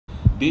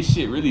this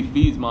shit really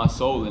feeds my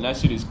soul, and that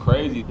shit is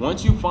crazy.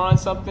 Once you find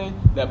something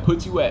that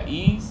puts you at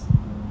ease,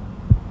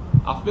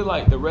 I feel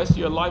like the rest of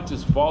your life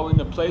just fall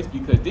into place,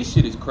 because this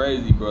shit is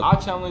crazy, bro. I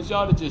challenge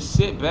y'all to just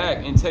sit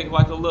back and take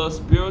like a little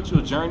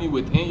spiritual journey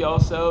within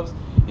yourselves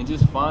and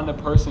just find the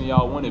person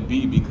y'all want to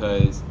be,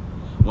 because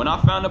when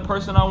I found the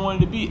person I wanted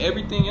to be,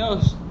 everything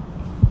else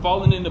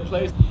falling into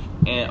place.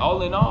 And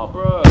all in all,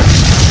 bro, yo,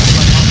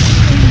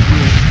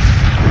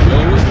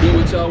 what's good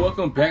with y'all?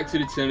 Welcome back to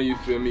the channel, you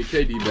feel me?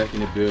 KD back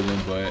in the building.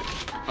 But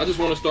I just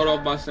want to start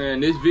off by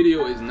saying this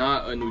video is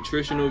not a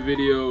nutritional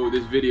video.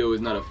 This video is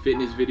not a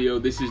fitness video.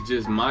 This is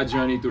just my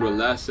journey through the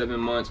last 7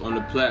 months on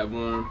the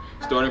platform,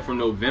 starting from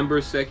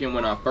November 2nd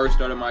when I first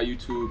started my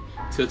YouTube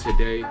till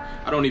today.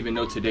 I don't even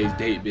know today's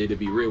date, bid, to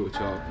be real with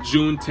y'all.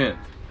 June 10th.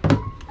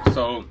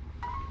 So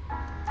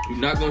you're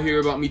not gonna hear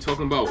about me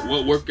talking about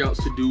what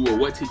workouts to do or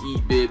what to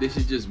eat, bid. This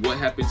is just what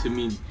happened to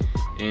me,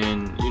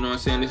 and you know what I'm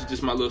saying, this is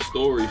just my little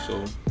story.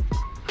 So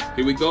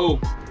here we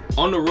go,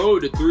 on the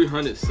road to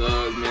 300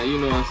 subs, man. You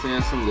know what I'm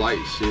saying, some light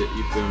shit,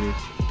 you feel me?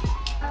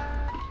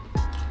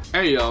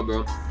 Hey y'all,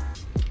 bro,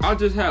 I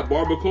just had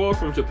barbacoa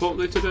from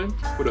Chipotle today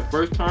for the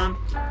first time,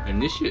 and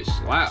this shit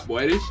slap,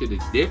 boy. This shit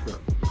is different.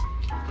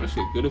 That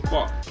shit good as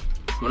fuck.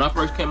 When I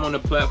first came on the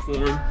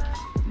platform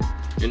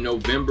in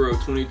November of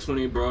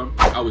 2020, bro,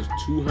 I was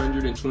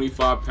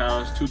 225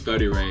 pounds,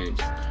 230 range.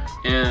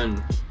 And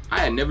I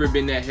had never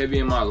been that heavy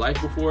in my life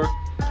before,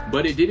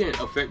 but it didn't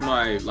affect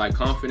my like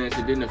confidence.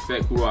 It didn't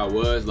affect who I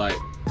was. Like,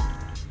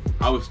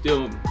 I was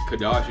still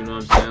Kdosh, you know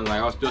what I'm saying? Like,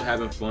 I was still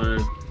having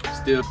fun,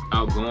 still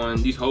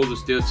outgoing. These hoes were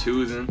still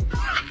choosing.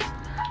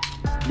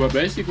 But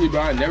basically, bro,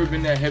 I had never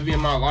been that heavy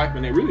in my life,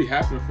 and it really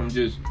happened from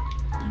just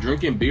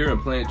drinking beer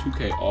and playing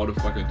 2K all the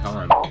fucking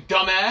time.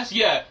 Dumbass,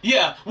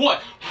 yeah,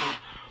 what?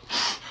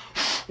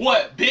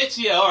 What, bitch?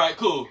 Yeah, alright,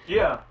 cool.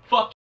 Yeah,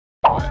 fuck.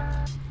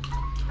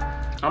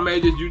 I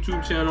made this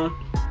YouTube channel,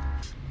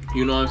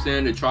 you know what I'm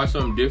saying, to try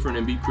something different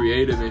and be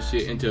creative and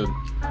shit,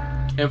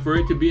 and for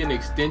it to be an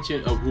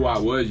extension of who I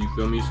was, you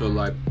feel me? So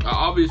like, I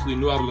obviously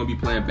knew I was gonna be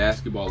playing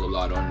basketball a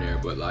lot on there,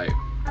 but like,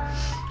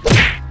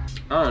 I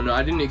don't know,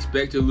 I didn't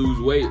expect to lose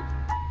weight.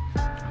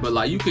 But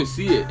like, you can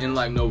see it in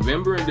like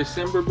November and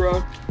December,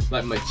 bro.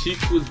 Like, my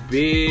cheeks was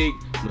big,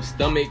 my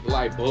stomach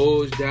like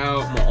bulged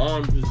out, my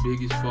arms was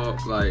big as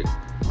fuck. Like,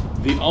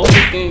 the only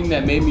thing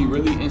that made me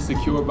really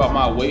insecure about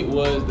my weight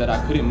was that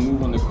I couldn't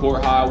move on the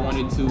court how I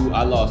wanted to.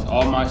 I lost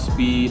all my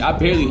speed. I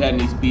barely had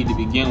any speed to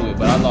begin with,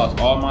 but I lost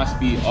all my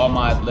speed, all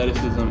my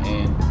athleticism,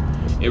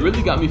 and it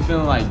really got me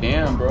feeling like,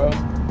 damn, bro.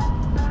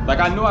 Like,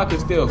 I knew I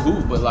could still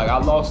hoop, but like, I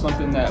lost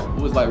something that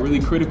was like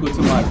really critical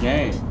to my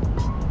game.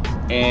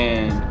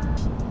 And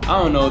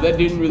I don't know, that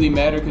didn't really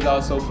matter because I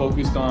was so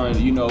focused on,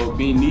 you know,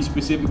 being niche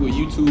specific with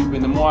YouTube.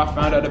 And the more I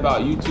found out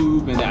about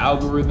YouTube and the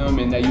algorithm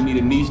and that you need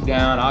a niche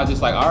down, I was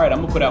just like, all right,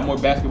 I'm gonna put out more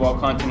basketball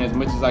content as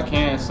much as I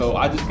can. So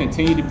I just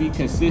continue to be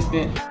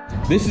consistent.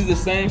 This is the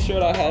same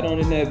shirt I had on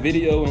in that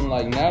video, and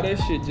like, now that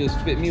shit just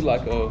fit me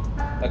like a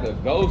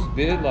ghost,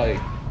 bid. Like,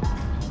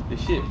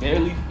 this shit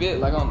barely fit.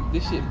 Like,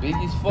 this shit big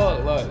as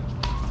fuck. Like,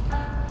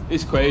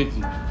 it's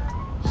crazy.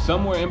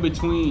 Somewhere in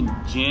between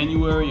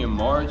January and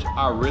March,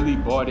 I really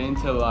bought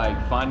into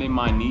like finding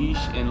my niche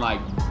and like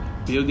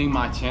building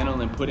my channel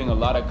and putting a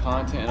lot of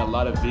content and a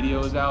lot of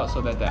videos out so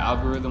that the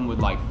algorithm would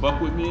like fuck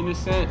with me in a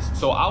sense.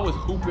 So I was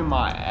hooping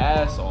my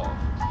ass off.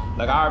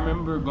 Like, I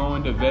remember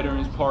going to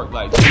Veterans Park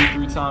like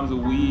 2-3 times a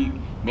week,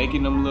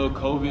 making them little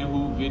COVID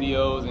hoop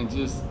videos and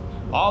just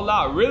all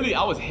out. Really,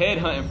 I was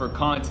headhunting for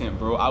content,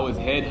 bro. I was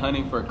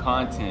headhunting for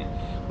content.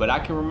 But I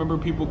can remember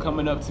people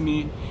coming up to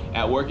me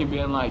at work and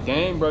being like,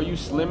 dang, bro, you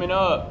slimming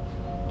up.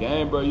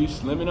 Dang, bro, you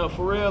slimming up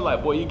for real.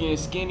 Like, boy, you getting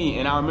skinny.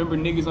 And I remember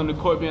niggas on the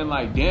court being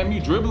like, damn, you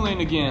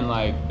dribbling again.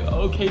 Like,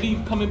 oh,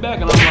 KD coming back.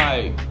 And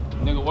I'm like,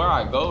 nigga, where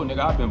I go? Nigga,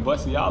 I've been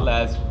busting y'all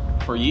ass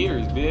for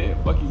years,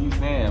 bitch. Fuck is you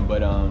saying?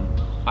 But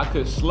I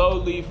could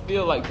slowly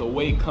feel like the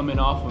weight coming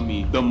off of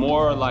me the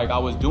more like I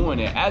was doing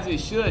it, as it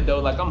should though.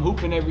 Like, I'm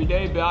hooping every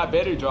day, but I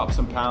better drop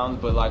some pounds.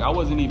 But like, I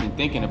wasn't even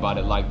thinking about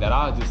it like that.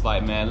 I was just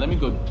like, man, let me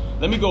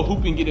go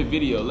hoop and get a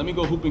video. Let me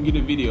go hoop and get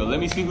a video. Let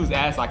me see whose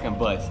ass I can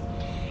bust.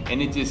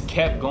 And it just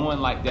kept going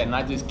like that, and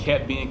I just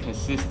kept being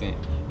consistent.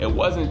 It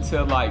wasn't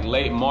until like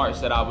late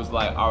March that I was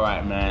like, all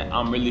right, man,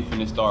 I'm really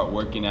finna start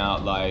working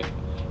out. Like,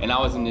 and I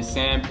was in the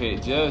sand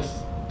pit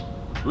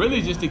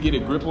really just to get a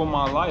grip on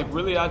my life.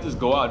 Really, I just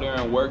go out there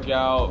and work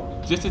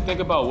out just to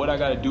think about what I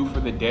gotta do for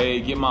the day,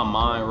 get my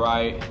mind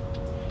right,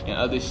 and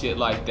other shit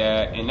like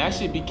that. And that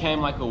shit became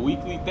like a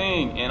weekly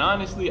thing. And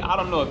honestly, I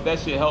don't know if that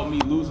shit helped me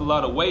lose a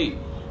lot of weight,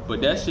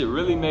 but that shit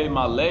really made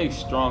my legs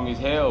strong as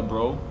hell,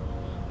 bro.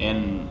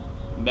 And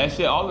that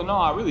shit, all in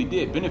all, I really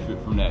did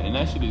benefit from that. And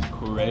that shit is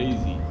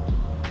crazy.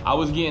 I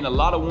was getting a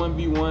lot of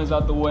 1v1s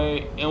out the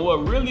way. And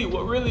what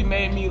really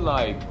made me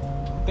like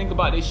think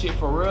about this shit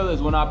for real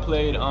is when I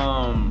played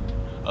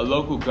a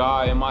local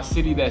guy in my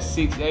city that's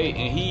 6'8",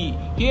 and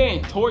he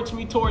ain't torch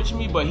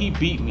me, but he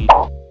beat me.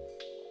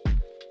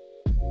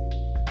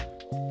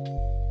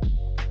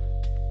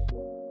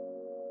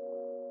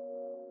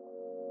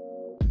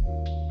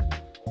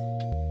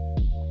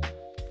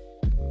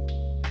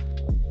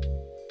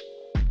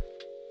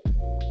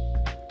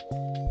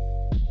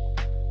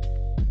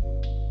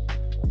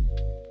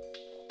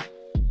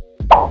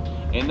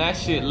 And that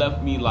shit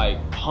left me like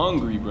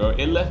hungry, bro.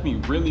 It left me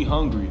really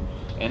hungry.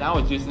 And I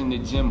was just in the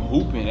gym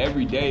hooping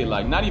every day.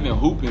 Like, not even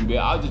hooping, but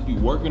I'll just be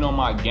working on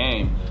my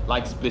game,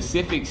 like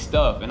specific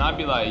stuff. And I'd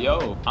be like,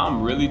 yo,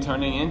 I'm really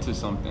turning into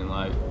something.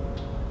 Like,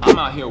 I'm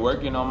out here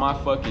working on my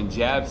fucking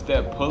jab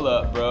step pull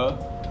up, bro.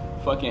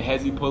 Fucking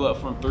hezzy pull up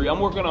from 3. I'm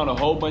working on a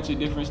whole bunch of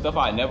different stuff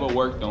I never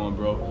worked on,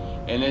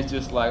 bro. And it's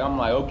just like, I'm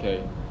like,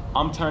 okay,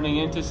 I'm turning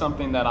into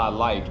something that I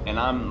like. And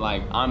I'm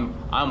like,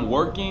 I'm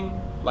working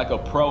like a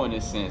pro in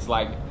a sense.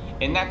 Like,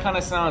 and that kind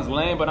of sounds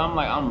lame, but I'm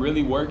like, I'm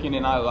really working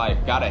and I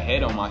like got a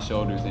head on my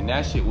shoulders. And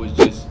that shit was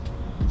just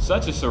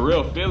such a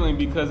surreal feeling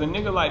because a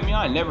nigga like me,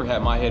 I never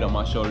had my head on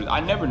my shoulders. I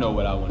never know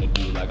what I want to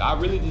do. Like, I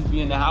really just be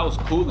in the house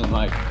cooling.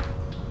 Like,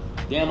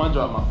 damn, I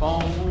dropped my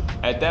phone.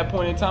 At that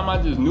point in time,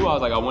 I just knew I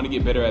was like, I want to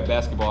get better at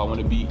basketball. I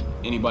want to beat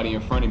anybody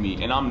in front of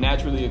me. And I'm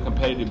naturally a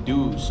competitive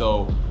dude.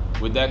 So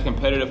with that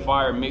competitive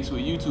fire mixed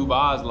with YouTube,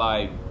 I was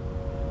like,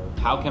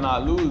 how can I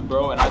lose,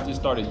 bro? And I just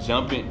started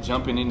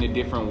jumping into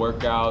different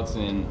workouts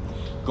and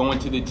going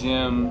to the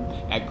gym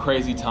at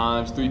crazy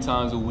times, 3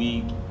 times a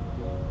week.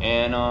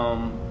 And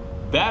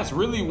that's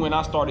really when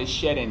I started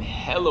shedding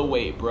hella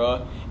weight,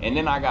 bro. And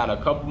then I got a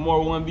couple more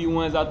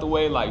 1v1s out the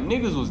way. Like,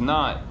 niggas was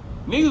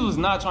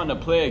not trying to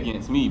play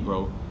against me,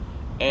 bro.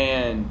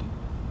 And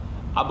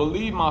I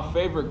believe my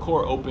favorite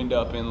court opened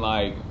up in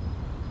like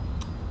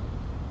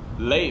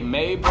late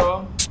May,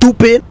 bro.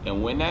 Stupid.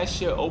 And when that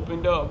shit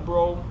opened up,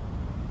 bro,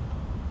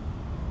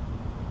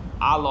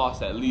 I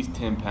lost at least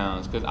 10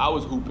 pounds because I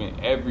was hooping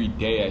every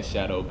day at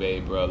Shadow Bay,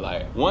 bro.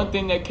 Like, one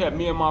thing that kept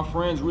me and my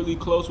friends really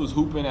close was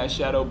hooping at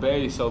Shadow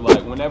Bay. So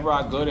like, whenever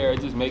I go there,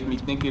 it just makes me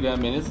think of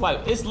them. And it's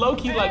like, it's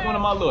low-key like one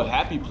of my little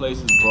happy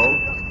places,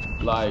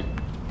 bro. Like,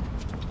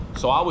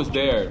 so I was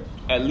there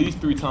at least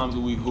 3 times a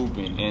week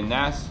hooping. And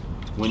that's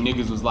when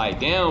niggas was like,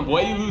 damn,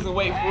 boy, you losing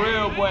weight for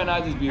real, boy. And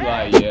I just be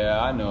like, yeah,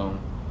 I know.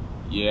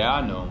 Yeah,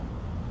 I know.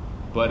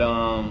 But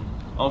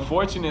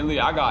unfortunately,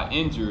 I got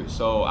injured,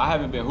 so I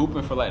haven't been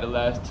hooping for like the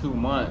last 2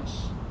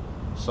 months.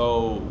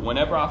 So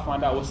whenever I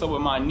find out what's up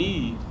with my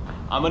knee,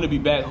 I'm gonna be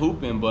back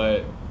hooping.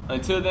 But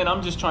until then,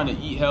 I'm just trying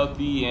to eat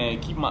healthy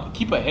and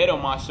keep a head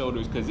on my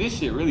shoulders, cause this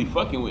shit really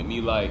fucking with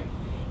me. Like,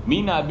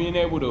 me not being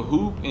able to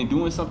hoop and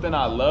doing something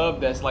I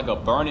love that's like a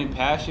burning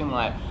passion.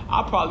 Like,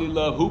 I probably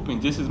love hooping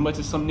just as much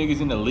as some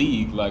niggas in the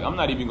league. Like, I'm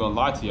not even gonna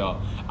lie to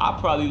y'all. I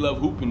probably love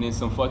hooping than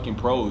some fucking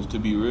pros, to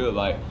be real.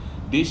 Like,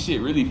 this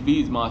shit really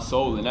feeds my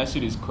soul, and that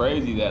shit is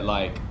crazy that,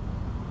 like,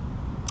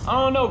 I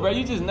don't know, bro.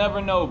 You just never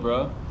know,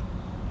 bro.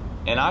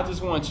 And I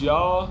just want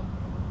y'all,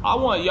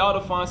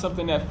 to find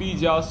something that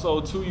feeds y'all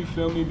soul too, you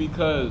feel me?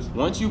 Because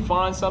once you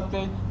find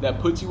something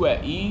that puts you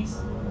at ease,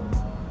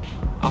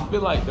 I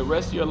feel like the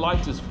rest of your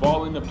life just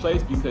fall into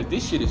place, because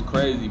this shit is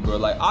crazy, bro.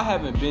 Like, I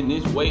haven't been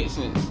this weight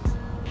since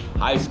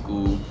high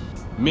school,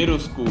 middle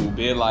school,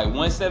 been like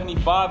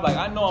 175. Like,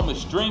 I know I'm a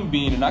string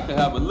bean and I could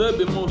have a little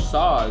bit more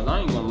size. I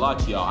ain't gonna lie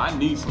to y'all, I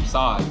need some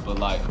size, but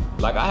like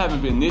I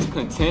haven't been this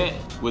content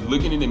with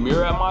looking in the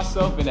mirror at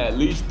myself in at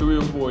least 3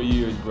 or 4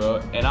 years,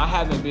 bro. And I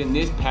haven't been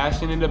this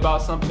passionate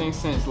about something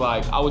since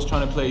like I was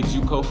trying to play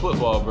JUCO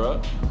football,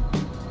 bro.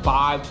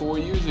 4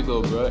 years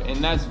ago, bro.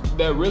 And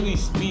that really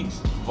speaks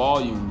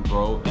volume,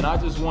 bro. And I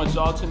just want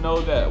y'all to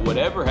know that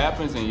whatever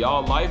happens in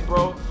y'all life,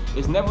 bro,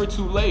 it's never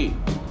too late.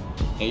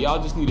 And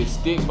y'all just need to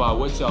stick by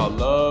what y'all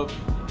love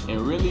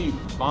and really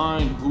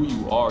find who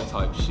you are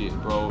type shit,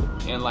 bro.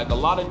 And like, a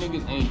lot of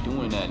niggas ain't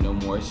doing that no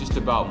more. It's just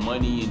about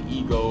money and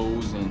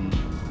egos and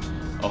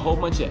a whole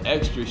bunch of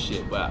extra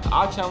shit. But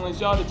I challenge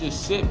y'all to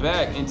just sit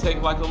back and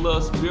take like a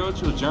little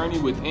spiritual journey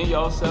within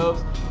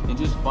yourselves and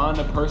just find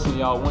the person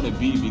y'all want to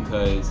be.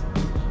 Because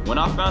when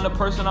I found the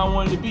person I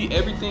wanted to be,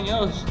 everything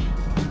else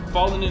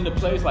falling into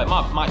place. Like,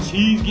 my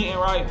cheese getting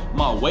right,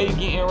 my weight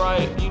getting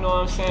right, you know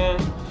what I'm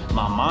saying?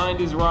 My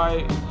mind is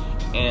right,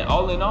 and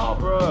all in all,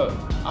 bro,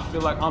 I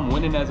feel like I'm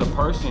winning as a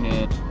person,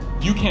 and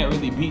you can't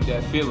really beat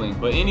that feeling.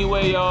 But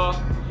anyway, y'all,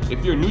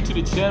 if you're new to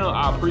the channel,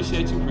 I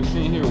appreciate you for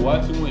sitting here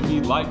watching with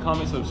me. Like,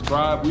 comment,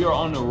 subscribe. We are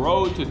on the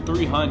road to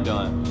 300.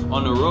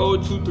 On the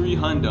road to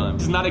 300.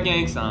 It's not a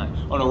gang sign.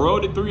 On the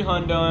road to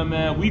 300,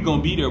 man. We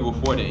gonna be there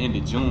before the end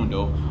of June,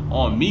 though.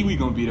 On me, we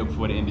gonna be there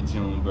before the end of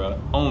June, bro.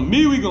 On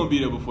me, we gonna be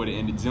there before the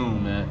end of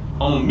June, man.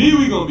 On me,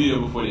 we gonna be there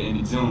before the end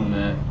of June,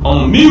 man.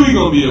 On me, we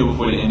gonna be there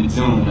before the end of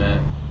June,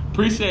 man.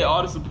 Appreciate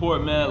all the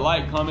support, man.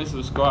 Like, comment,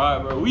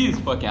 subscribe, bro. We is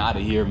fucking out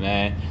of here,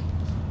 man.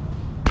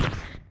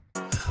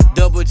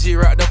 Double G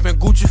wrapped up in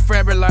Gucci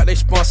fabric like they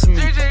sponsor me.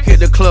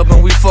 Hit the club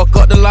and we fuck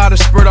up the lot and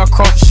spread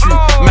across the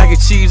street. Mac and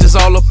cheese is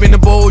all up in the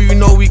bowl, you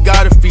know we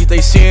gotta feed.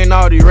 They seeing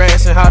all the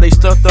rats and how they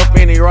stuffed up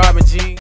in they robbing jeans.